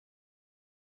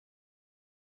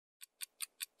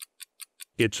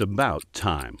It's about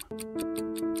time.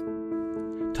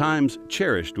 Times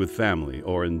cherished with family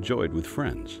or enjoyed with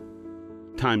friends.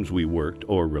 Times we worked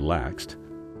or relaxed.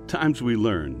 Times we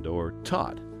learned or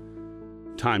taught.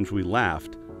 Times we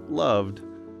laughed, loved,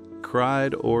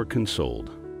 cried, or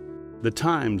consoled. The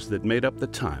times that made up the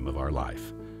time of our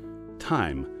life.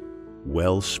 Time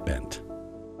well spent.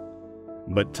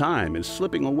 But time is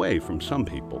slipping away from some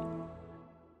people.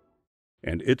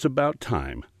 And it's about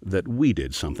time that we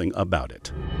did something about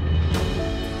it.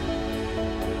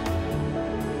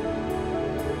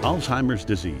 Alzheimer's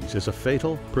disease is a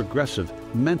fatal, progressive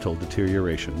mental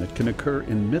deterioration that can occur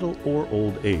in middle or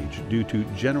old age due to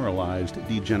generalized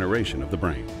degeneration of the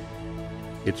brain.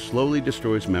 It slowly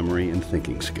destroys memory and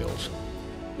thinking skills.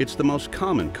 It's the most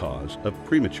common cause of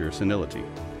premature senility,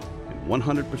 and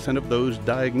 100% of those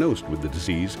diagnosed with the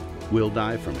disease will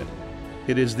die from it.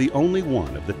 It is the only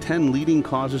one of the 10 leading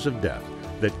causes of death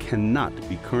that cannot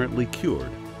be currently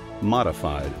cured,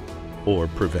 modified, or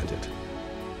prevented.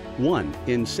 1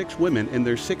 in 6 women in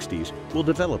their 60s will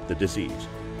develop the disease,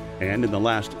 and in the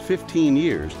last 15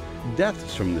 years,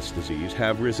 deaths from this disease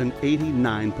have risen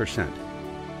 89%.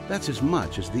 That's as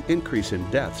much as the increase in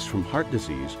deaths from heart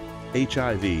disease,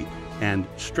 HIV, and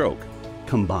stroke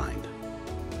combined.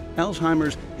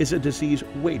 Alzheimer's is a disease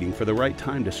waiting for the right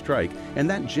time to strike, and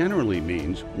that generally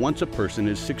means once a person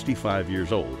is 65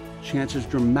 years old, chances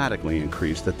dramatically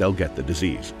increase that they'll get the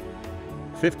disease.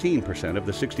 15% of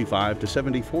the 65 to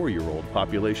 74-year-old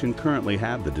population currently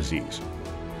have the disease.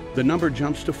 The number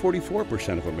jumps to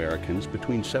 44% of Americans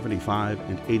between 75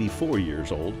 and 84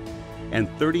 years old, and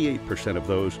 38% of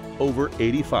those over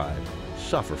 85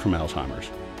 suffer from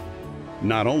Alzheimer's.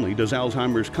 Not only does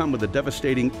Alzheimer's come with a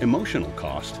devastating emotional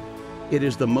cost, it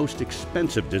is the most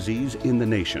expensive disease in the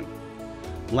nation.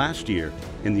 Last year,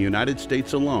 in the United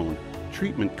States alone,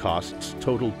 treatment costs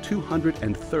totaled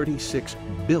 $236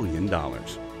 billion.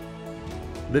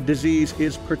 The disease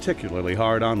is particularly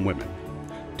hard on women.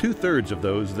 2/3 of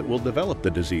those that will develop the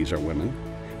disease are women,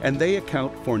 and they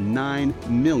account for 9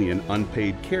 million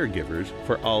unpaid caregivers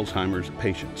for Alzheimer's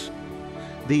patients.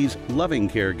 These loving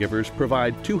caregivers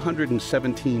provide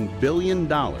 $217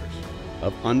 billion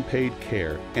of unpaid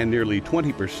care, and nearly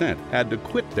 20% had to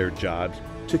quit their jobs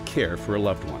to care for a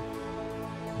loved one.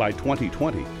 By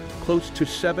 2020, close to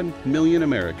 7 million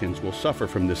Americans will suffer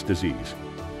from this disease.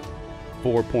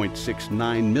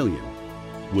 4.69 million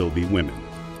will be women.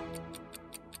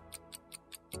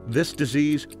 This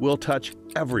disease will touch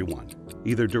everyone,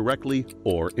 either directly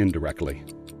or indirectly.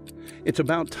 It's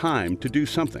about time to do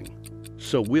something,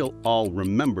 so we'll all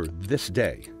remember this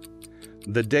day,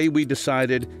 the day we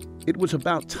decided it was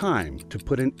about time to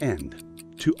put an end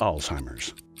to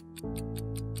Alzheimer's.